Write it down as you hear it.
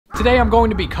Today I'm going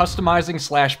to be customizing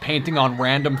slash painting on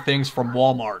random things from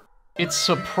Walmart. It's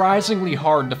surprisingly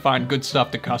hard to find good stuff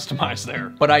to customize there,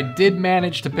 but I did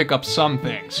manage to pick up some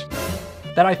things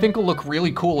that I think will look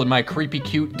really cool in my creepy,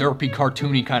 cute, derpy,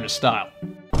 cartoony kind of style.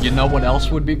 You know what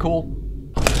else would be cool?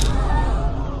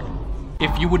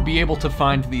 If you would be able to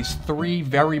find these 3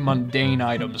 very mundane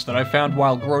items that I found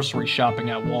while grocery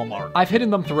shopping at Walmart. I've hidden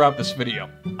them throughout this video.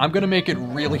 I'm gonna make it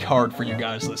really hard for you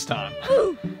guys this time.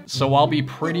 So I'll be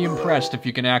pretty impressed if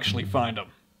you can actually find them.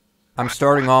 I'm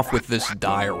starting off with this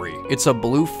diary. It's a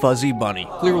blue fuzzy bunny,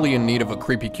 clearly in need of a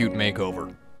creepy cute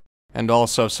makeover. And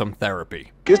also some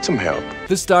therapy. Get some help.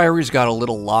 This diary's got a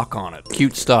little lock on it.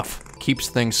 Cute stuff. Keeps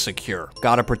things secure.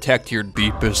 Gotta protect your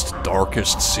deepest,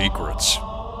 darkest secrets.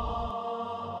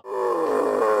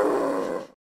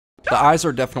 The eyes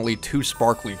are definitely too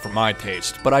sparkly for my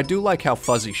taste, but I do like how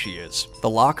fuzzy she is. The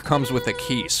lock comes with a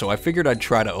key, so I figured I'd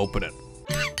try to open it.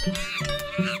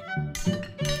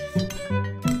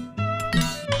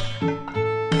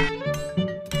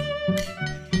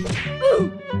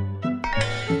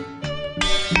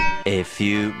 A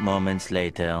few moments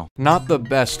later. Not the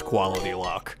best quality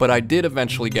lock, but I did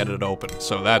eventually get it open,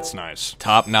 so that's nice.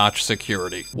 Top-notch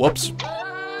security. Whoops.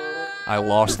 I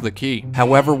lost the key.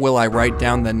 However, will I write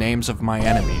down the names of my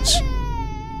enemies?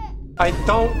 I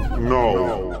don't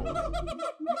know.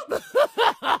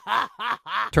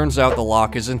 Turns out the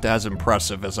lock isn't as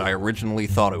impressive as I originally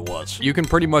thought it was. You can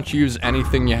pretty much use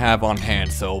anything you have on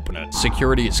hand to open it.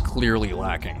 Security is clearly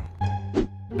lacking.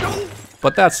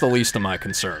 But that's the least of my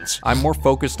concerns. I'm more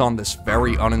focused on this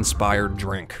very uninspired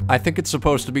drink. I think it's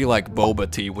supposed to be like boba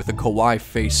tea with a kawaii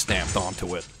face stamped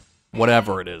onto it.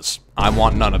 Whatever it is, I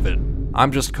want none of it.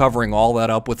 I'm just covering all that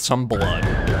up with some blood.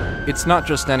 It's not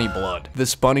just any blood.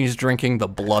 This bunny's drinking the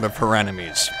blood of her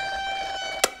enemies.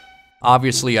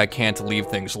 Obviously, I can't leave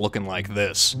things looking like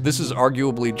this. This is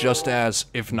arguably just as,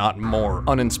 if not more,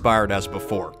 uninspired as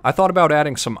before. I thought about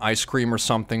adding some ice cream or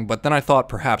something, but then I thought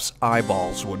perhaps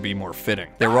eyeballs would be more fitting.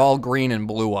 They're all green and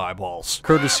blue eyeballs,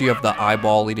 courtesy of the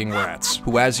eyeball-eating rats,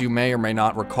 who, as you may or may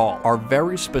not recall, are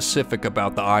very specific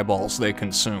about the eyeballs they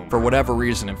consume. For whatever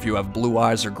reason, if you have blue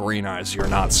eyes or green eyes, you're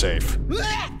not safe.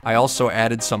 I also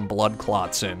added some blood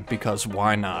clots in, because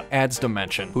why not? Adds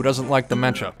dimension. Who doesn't like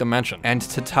dementia? Dimension. And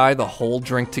to tie the whole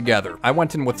drink together, I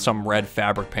went in with some red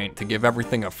fabric paint to give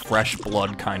everything a fresh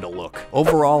blood kind of look.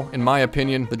 Overall, in my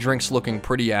opinion, the drink's looking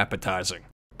pretty appetizing.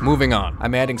 Moving on,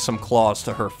 I'm adding some claws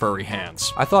to her furry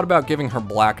hands. I thought about giving her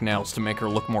black nails to make her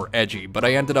look more edgy, but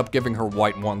I ended up giving her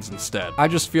white ones instead. I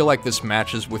just feel like this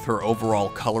matches with her overall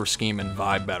color scheme and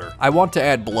vibe better. I want to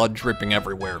add blood dripping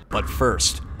everywhere, but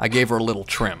first, I gave her a little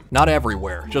trim. Not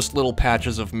everywhere, just little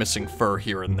patches of missing fur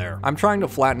here and there. I'm trying to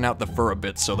flatten out the fur a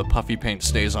bit so the puffy paint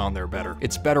stays on there better.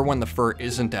 It's better when the fur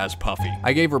isn't as puffy.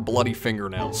 I gave her bloody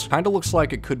fingernails. Kinda looks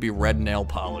like it could be red nail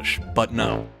polish, but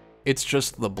no. It's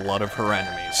just the blood of her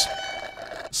enemies.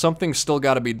 Something's still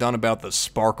gotta be done about the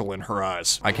sparkle in her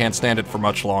eyes. I can't stand it for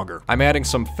much longer. I'm adding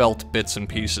some felt bits and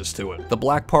pieces to it. The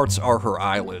black parts are her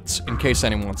eyelids, in case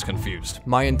anyone's confused.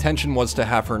 My intention was to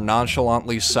have her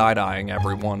nonchalantly side-eyeing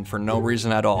everyone for no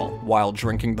reason at all, while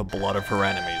drinking the blood of her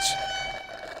enemies.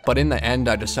 But in the end,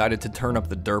 I decided to turn up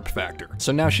the derp factor,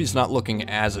 so now she's not looking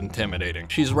as intimidating.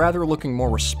 She's rather looking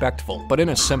more respectful, but in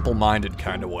a simple-minded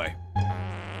kind of way.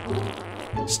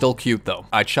 Still cute though.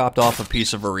 I chopped off a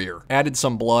piece of her ear, added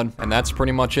some blood, and that's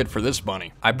pretty much it for this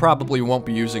bunny. I probably won't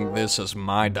be using this as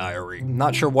my diary.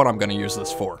 Not sure what I'm gonna use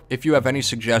this for. If you have any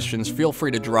suggestions, feel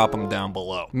free to drop them down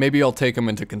below. Maybe I'll take them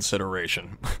into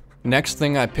consideration. Next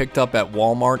thing I picked up at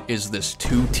Walmart is this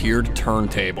 2-tiered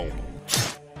turntable.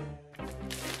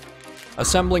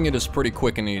 Assembling it is pretty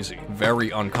quick and easy,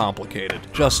 very uncomplicated,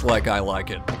 just like I like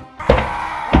it.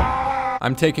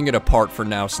 I'm taking it apart for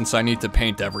now since I need to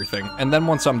paint everything, and then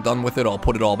once I'm done with it, I'll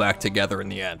put it all back together in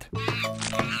the end.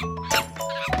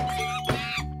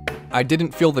 I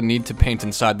didn't feel the need to paint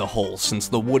inside the holes since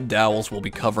the wood dowels will be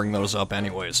covering those up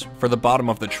anyways. For the bottom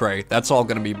of the tray, that's all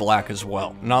gonna be black as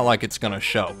well. Not like it's gonna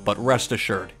show, but rest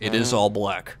assured, it is all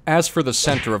black. As for the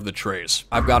center of the trays,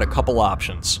 I've got a couple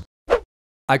options.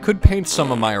 I could paint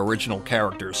some of my original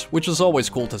characters, which is always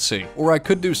cool to see, or I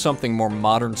could do something more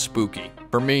modern spooky.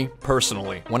 For me,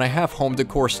 personally, when I have home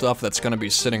decor stuff that's gonna be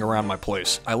sitting around my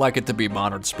place, I like it to be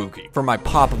modern spooky. For my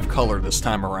pop of color this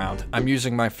time around, I'm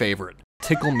using my favorite,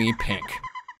 Tickle Me Pink.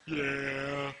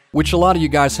 Yeah. Which a lot of you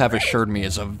guys have assured me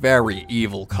is a very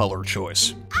evil color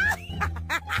choice.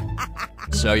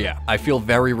 So yeah, I feel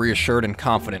very reassured and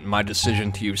confident in my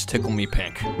decision to use Tickle Me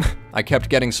Pink. I kept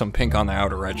getting some pink on the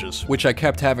outer edges, which I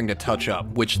kept having to touch up,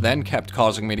 which then kept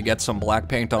causing me to get some black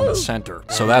paint on the center,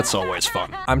 so that's always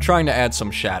fun. I'm trying to add some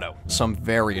shadow, some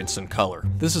variance in color.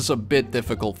 This is a bit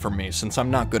difficult for me since I'm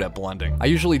not good at blending. I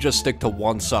usually just stick to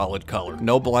one solid color,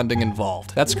 no blending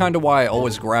involved. That's kinda why I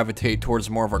always gravitate towards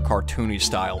more of a cartoony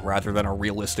style rather than a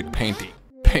realistic painting.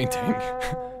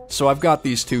 So I've got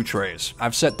these two trays.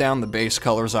 I've set down the base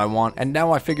colors I want, and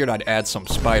now I figured I'd add some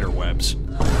spider webs.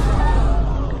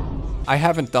 I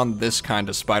haven't done this kind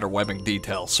of spider webbing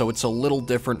detail, so it's a little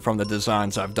different from the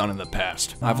designs I've done in the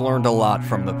past. I've learned a lot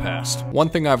from the past. One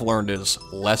thing I've learned is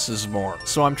less is more,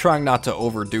 so I'm trying not to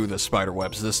overdo the spider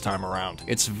webs this time around.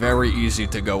 It's very easy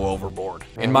to go overboard.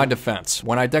 In my defense,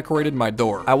 when I decorated my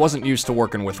door, I wasn't used to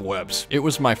working with webs. It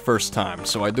was my first time,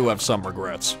 so I do have some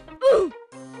regrets.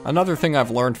 Another thing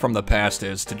I've learned from the past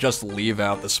is to just leave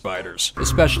out the spiders,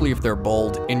 especially if they're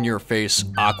bold, in-your-face,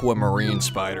 aquamarine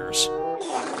spiders.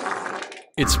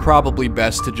 It's probably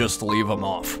best to just leave them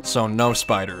off, so no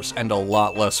spiders and a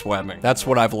lot less webbing. That's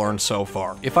what I've learned so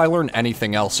far. If I learn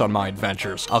anything else on my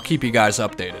adventures, I'll keep you guys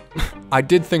updated. I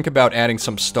did think about adding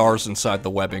some stars inside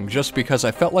the webbing just because I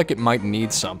felt like it might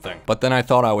need something, but then I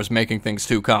thought I was making things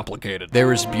too complicated.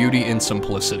 There is beauty in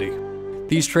simplicity.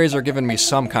 These trays are giving me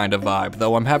some kind of vibe,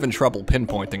 though I'm having trouble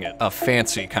pinpointing it. A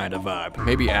fancy kind of vibe.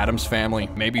 Maybe Addams Family,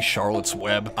 maybe Charlotte's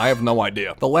Web, I have no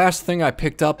idea. The last thing I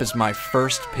picked up is my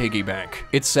first piggy bank.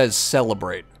 It says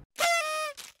celebrate,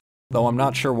 though I'm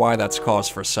not sure why that's cause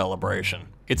for celebration.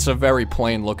 It's a very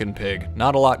plain looking pig,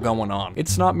 not a lot going on.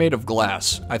 It's not made of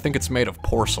glass, I think it's made of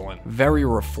porcelain. Very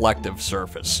reflective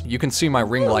surface. You can see my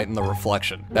ring light in the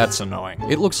reflection. That's annoying.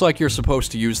 It looks like you're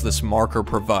supposed to use this marker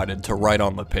provided to write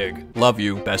on the pig. Love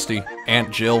you, bestie.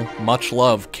 Aunt Jill, much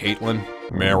love, Caitlin.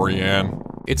 Marianne.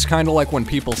 It's kinda like when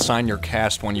people sign your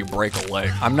cast when you break a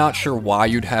leg. I'm not sure why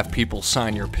you'd have people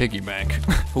sign your piggy bank.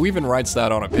 Who even writes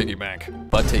that on a piggy bank?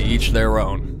 But to each their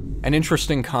own. An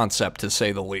interesting concept, to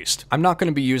say the least. I'm not going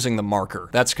to be using the marker,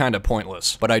 that's kinda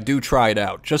pointless, but I do try it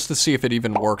out, just to see if it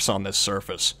even works on this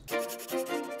surface.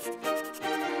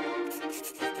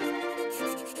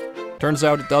 Turns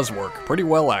out it does work, pretty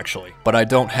well actually. But I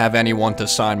don't have anyone to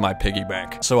sign my piggy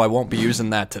bank, so I won't be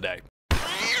using that today.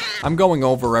 I'm going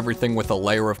over everything with a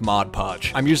layer of Mod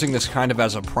Podge. I'm using this kind of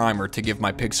as a primer to give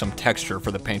my pig some texture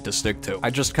for the paint to stick to. I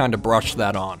just kind of brushed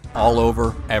that on. All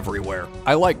over, everywhere.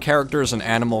 I like characters and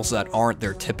animals that aren't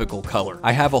their typical color.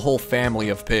 I have a whole family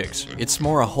of pigs. It's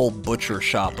more a whole butcher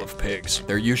shop of pigs.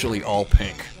 They're usually all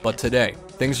pink. But today,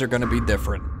 things are gonna be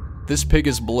different. This pig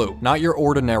is blue, not your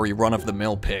ordinary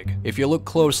run-of-the-mill pig. If you look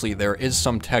closely, there is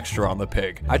some texture on the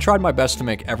pig. I tried my best to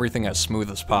make everything as smooth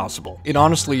as possible. It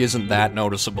honestly isn't that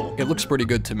noticeable. It looks pretty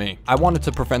good to me. I wanted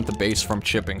to prevent the base from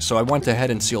chipping, so I went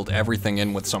ahead and sealed everything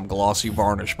in with some glossy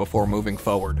varnish before moving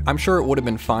forward. I'm sure it would have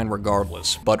been fine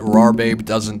regardless, but Rarbabe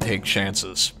doesn't take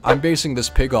chances. I'm basing this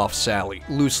pig off Sally,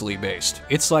 loosely based.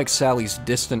 It's like Sally's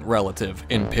distant relative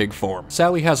in pig form.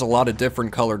 Sally has a lot of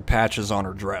different colored patches on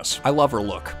her dress. I love her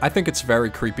look. I think it's very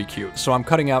creepy cute, so I'm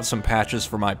cutting out some patches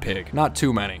for my pig. Not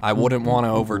too many. I wouldn't want to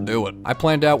overdo it. I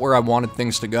planned out where I wanted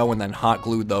things to go and then hot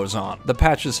glued those on. The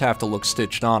patches have to look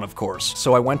stitched on, of course,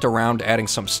 so I went around adding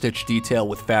some stitch detail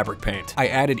with fabric paint. I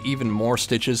added even more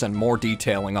stitches and more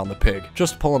detailing on the pig,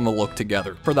 just pulling the look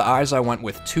together. For the eyes, I went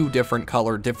with 2 different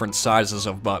color, different sizes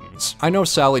of buttons. I know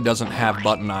Sally doesn't have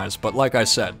button eyes, but like I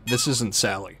said, this isn't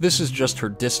Sally. This is just her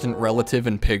distant relative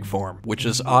in pig form, which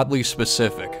is oddly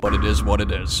specific, but it is what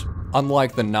it is.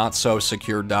 Unlike the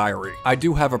not-so-secure diary, I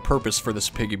do have a purpose for this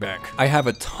piggy bank. I have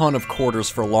a ton of quarters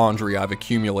for laundry I've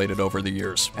accumulated over the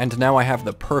years, and now I have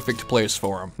the perfect place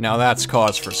for them. Now that's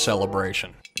cause for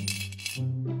celebration.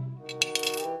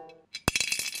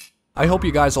 I hope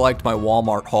you guys liked my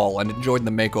Walmart haul and enjoyed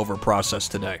the makeover process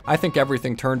today. I think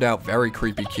everything turned out very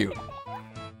creepy cute.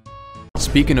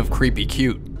 Speaking of creepy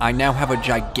cute, I now have a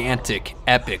gigantic,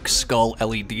 epic skull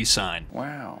LED sign.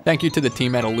 Wow. Thank you to the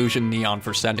team at Illusion Neon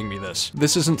for sending me this.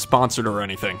 This isn't sponsored or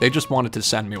anything, they just wanted to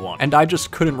send me one. And I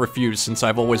just couldn't refuse since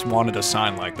I've always wanted a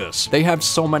sign like this. They have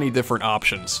so many different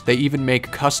options. They even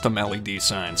make custom LED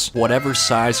signs, whatever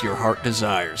size your heart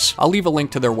desires. I'll leave a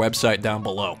link to their website down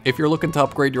below. If you're looking to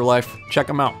upgrade your life, check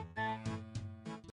them out.